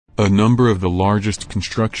A number of the largest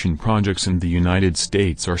construction projects in the United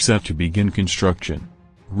States are set to begin construction,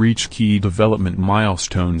 reach key development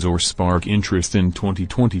milestones or spark interest in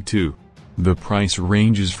 2022. The price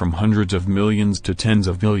ranges from hundreds of millions to tens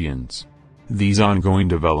of billions. These ongoing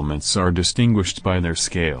developments are distinguished by their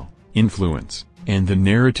scale, influence, and the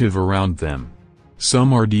narrative around them.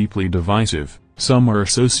 Some are deeply divisive, some are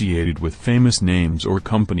associated with famous names or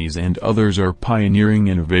companies, and others are pioneering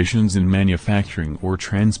innovations in manufacturing or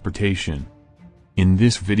transportation. In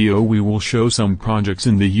this video we will show some projects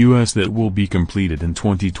in the US that will be completed in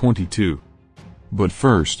 2022. But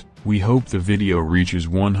first, we hope the video reaches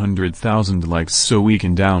 100,000 likes so we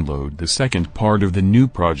can download the second part of the new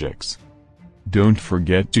projects. Don't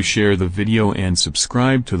forget to share the video and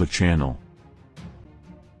subscribe to the channel.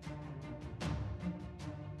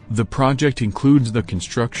 The project includes the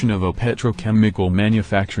construction of a petrochemical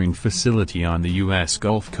manufacturing facility on the U.S.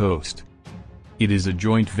 Gulf Coast. It is a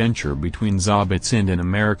joint venture between Zobitz and an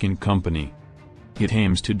American company. It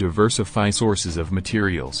aims to diversify sources of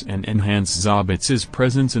materials and enhance Zobitz's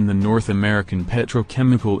presence in the North American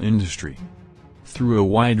petrochemical industry through a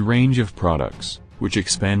wide range of products, which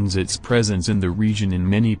expands its presence in the region in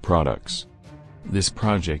many products. This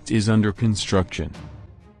project is under construction.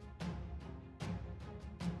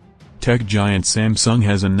 Tech giant Samsung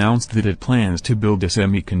has announced that it plans to build a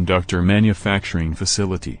semiconductor manufacturing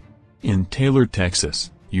facility in Taylor, Texas,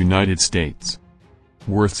 United States,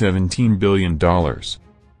 worth $17 billion.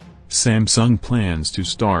 Samsung plans to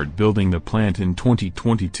start building the plant in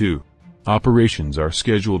 2022. Operations are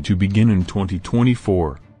scheduled to begin in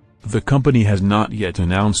 2024. The company has not yet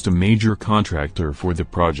announced a major contractor for the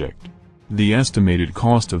project. The estimated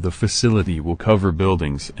cost of the facility will cover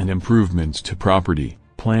buildings and improvements to property,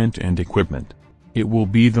 plant and equipment. It will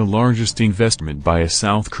be the largest investment by a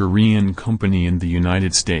South Korean company in the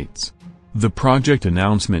United States. The project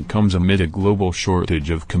announcement comes amid a global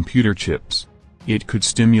shortage of computer chips. It could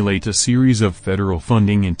stimulate a series of federal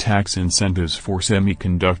funding and tax incentives for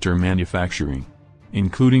semiconductor manufacturing,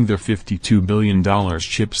 including the $52 billion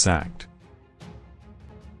CHIPS Act.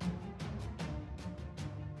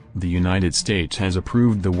 The United States has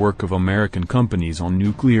approved the work of American companies on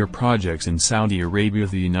nuclear projects in Saudi Arabia.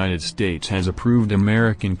 The United States has approved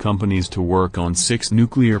American companies to work on 6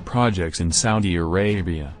 nuclear projects in Saudi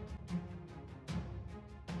Arabia.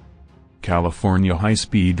 California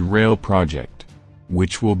High-Speed Rail Project,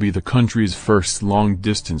 which will be the country's first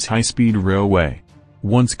long-distance high-speed railway.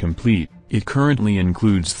 Once complete, it currently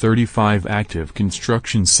includes 35 active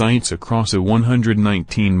construction sites across a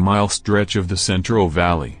 119-mile stretch of the Central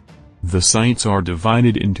Valley. The sites are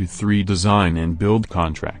divided into 3 design and build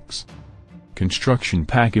contracts. Construction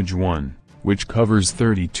Package 1, which covers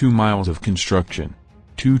 32 miles of construction.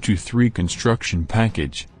 2 to 3 Construction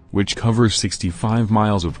Package, which covers 65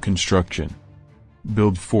 miles of construction.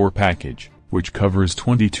 Build 4 Package, which covers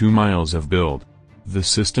 22 miles of build. The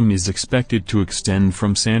system is expected to extend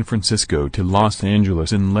from San Francisco to Los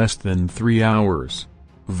Angeles in less than 3 hours,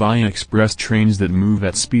 via express trains that move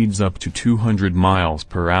at speeds up to 200 miles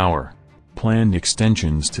per hour. Planned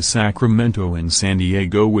extensions to Sacramento and San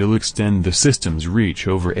Diego will extend the system's reach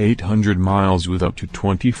over 800 miles with up to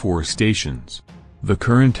 24 stations. The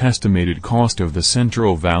current estimated cost of the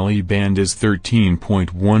Central Valley Band is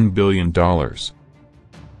 $13.1 billion.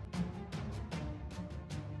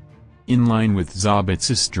 In line with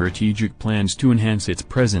Zobitz's strategic plans to enhance its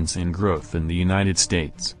presence and growth in the United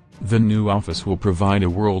States, the new office will provide a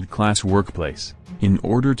world-class workplace. In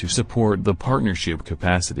order to support the partnership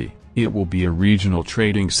capacity, it will be a regional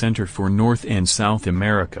trading center for North and South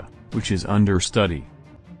America, which is under study.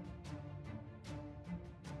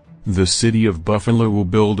 The city of Buffalo will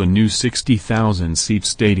build a new 60,000-seat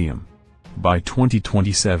stadium by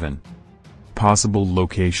 2027. Possible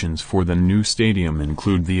locations for the new stadium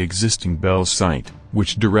include the existing Bell site,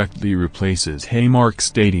 which directly replaces Haymark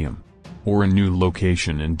Stadium, or a new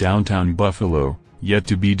location in downtown Buffalo, yet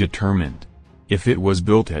to be determined. If it was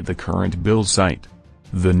built at the current Bell site,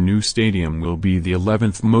 the new stadium will be the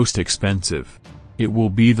 11th most expensive. It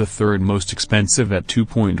will be the 3rd most expensive at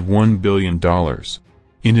 $2.1 billion.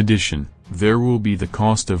 In addition, there will be the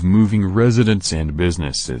cost of moving residents and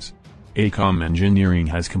businesses. AECOM Engineering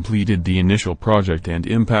has completed the initial project and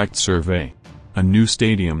impact survey. A new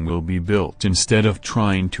stadium will be built instead of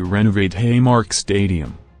trying to renovate Haymark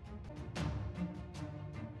Stadium.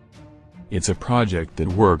 It's a project that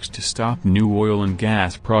works to stop new oil and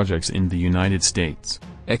gas projects in the United States.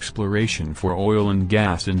 Exploration for oil and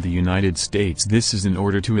gas in the United States. This is in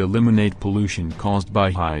order to eliminate pollution caused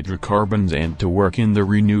by hydrocarbons and to work in the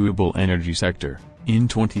renewable energy sector. In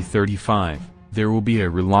 2035, there will be a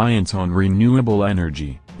reliance on renewable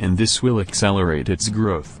energy, and this will accelerate its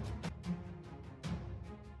growth.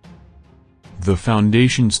 The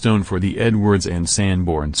foundation stone for the Edwards and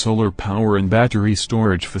Sanborn solar power and battery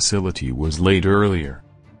storage facility was laid earlier.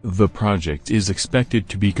 The project is expected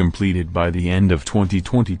to be completed by the end of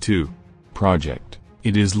 2022.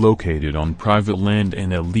 It is located on private land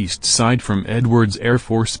and a leased site from Edwards Air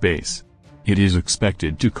Force Base. It is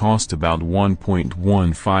expected to cost about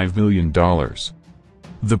 $1.15 million.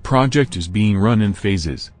 The project is being run in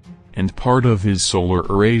phases, and part of his solar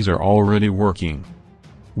arrays are already working.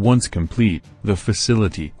 Once complete, the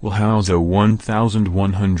facility will house a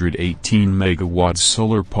 1,118 MW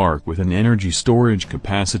solar park with an energy storage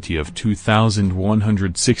capacity of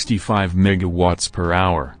 2,165 MW per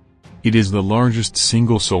hour. It is the largest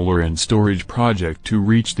single solar and storage project to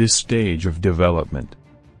reach this stage of development.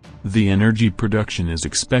 The energy production is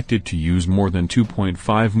expected to use more than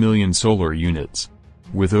 2.5 million solar units,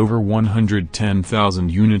 with over 110,000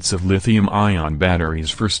 units of lithium-ion batteries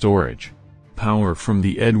for storage. Power from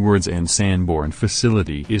the Edwards and Sanborn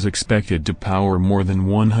facility is expected to power more than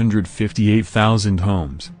 158,000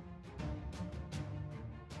 homes.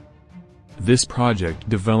 This project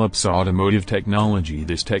develops automotive technology.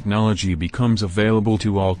 This technology becomes available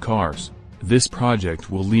to all cars. This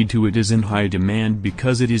project will lead to it is in high demand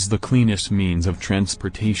because it is the cleanest means of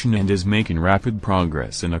transportation and is making rapid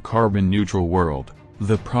progress in a carbon-neutral world.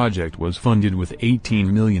 The project was funded with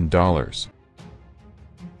 $18 million.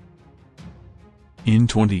 In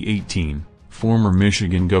 2018, former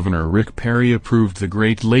Michigan Governor Rick Perry approved the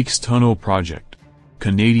Great Lakes Tunnel project,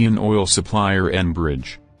 Canadian oil supplier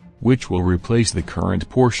Enbridge, which will replace the current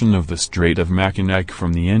portion of the Strait of Mackinac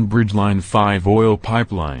from the Enbridge Line 5 oil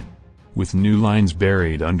pipeline, with new lines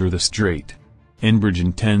buried under the strait. Enbridge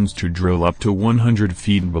intends to drill up to 100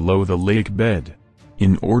 feet below the lake bed,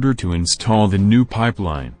 in order to install the new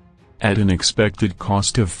pipeline, at an expected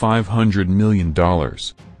cost of $500 million.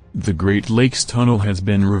 The Great Lakes Tunnel has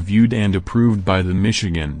been reviewed and approved by the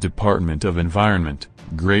Michigan Department of Environment,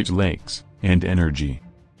 Great Lakes, and Energy.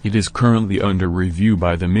 It is currently under review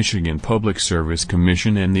by the Michigan Public Service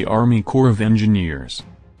Commission and the Army Corps of Engineers.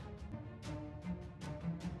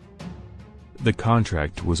 The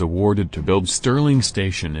contract was awarded to build Stirling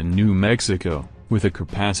Station in New Mexico, with a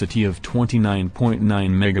capacity of 29.9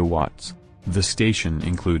 megawatts. The station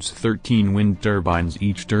includes 13 wind turbines.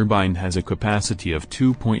 Each turbine has a capacity of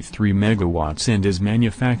 2.3 megawatts and is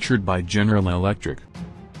manufactured by General Electric.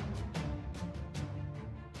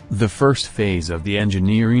 The first phase of the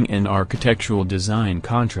engineering and architectural design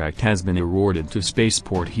contract has been awarded to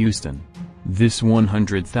Spaceport Houston. This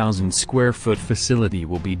 100,000 square foot facility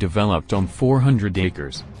will be developed on 400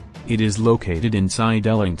 acres. It is located inside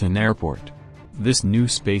Ellington Airport. This new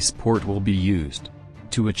spaceport will be used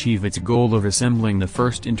to achieve its goal of assembling the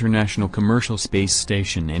first international commercial space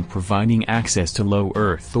station and providing access to low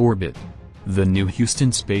Earth orbit. The new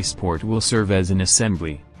Houston spaceport will serve as an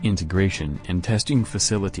assembly, integration and testing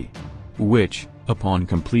facility, which, upon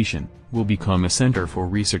completion, will become a center for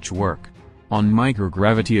research work on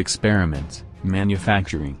microgravity experiments,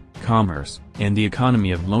 manufacturing, commerce, and the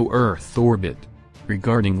economy of low Earth orbit.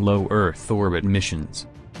 Regarding low Earth orbit missions,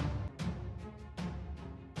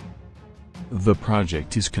 the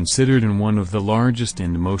project is considered one of the largest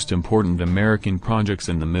and most important American projects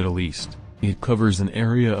in the Middle East. It covers an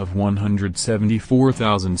area of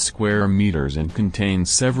 174,000 square meters and contains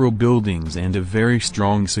several buildings and a very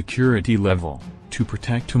strong security level, to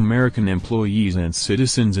protect American employees and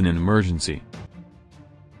citizens in an emergency.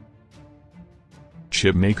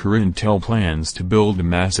 Chipmaker Intel plans to build a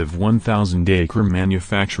massive 1,000-acre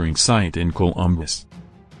manufacturing site in Columbus.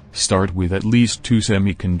 Start with at least 2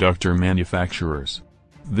 semiconductor manufacturers.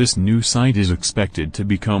 This new site is expected to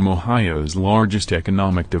become Ohio's largest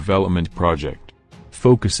economic development project.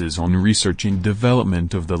 Focuses on research and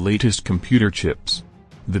development of the latest computer chips.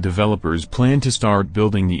 The developers plan to start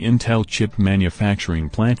building the Intel chip manufacturing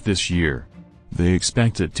plant this year. They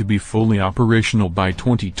expect it to be fully operational by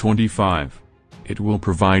 2025. It will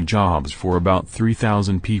provide jobs for about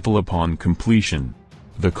 3,000 people upon completion.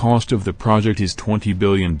 The cost of the project is $20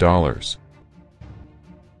 billion.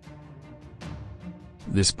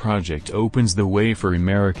 This project opens the way for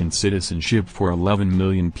American citizenship for 11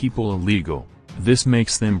 million people illegal. This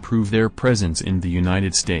makes them prove their presence in the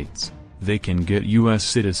United States. They can get U.S.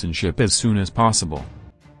 citizenship as soon as possible.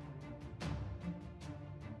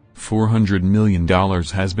 $400 million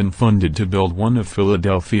has been funded to build one of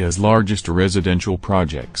Philadelphia's largest residential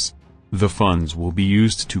projects. The funds will be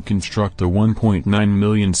used to construct the 1.9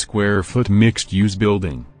 million square foot mixed-use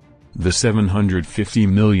building. The $750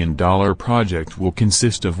 million project will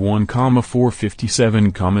consist of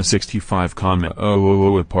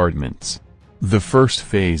 1,457,65,000 apartments. The first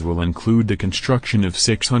phase will include the construction of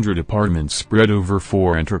 600 apartments spread over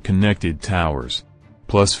 4 interconnected towers,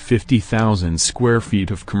 plus 50,000 square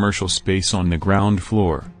feet of commercial space on the ground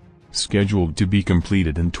floor, scheduled to be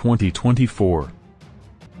completed in 2024.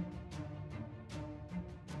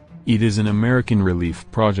 It is an American relief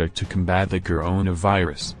project to combat the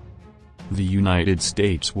coronavirus. The United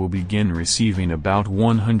States will begin receiving about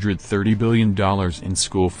 $130 billion in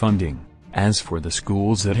school funding. As for the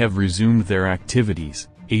schools that have resumed their activities,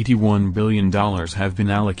 $81 billion have been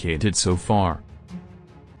allocated so far.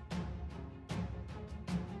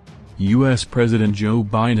 U.S. President Joe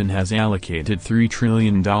Biden has allocated $3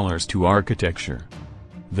 trillion to architecture.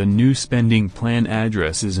 The new spending plan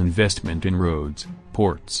addresses investment in roads,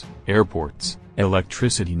 ports, airports,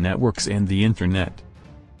 electricity networks and the Internet.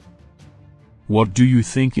 What do you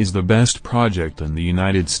think is the best project in the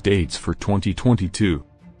United States for 2022?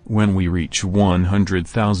 When we reach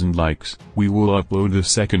 100,000 likes, we will upload the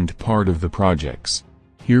second part of the projects.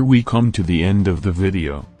 Here we come to the end of the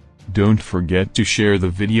video. Don't forget to share the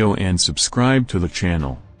video and subscribe to the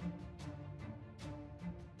channel.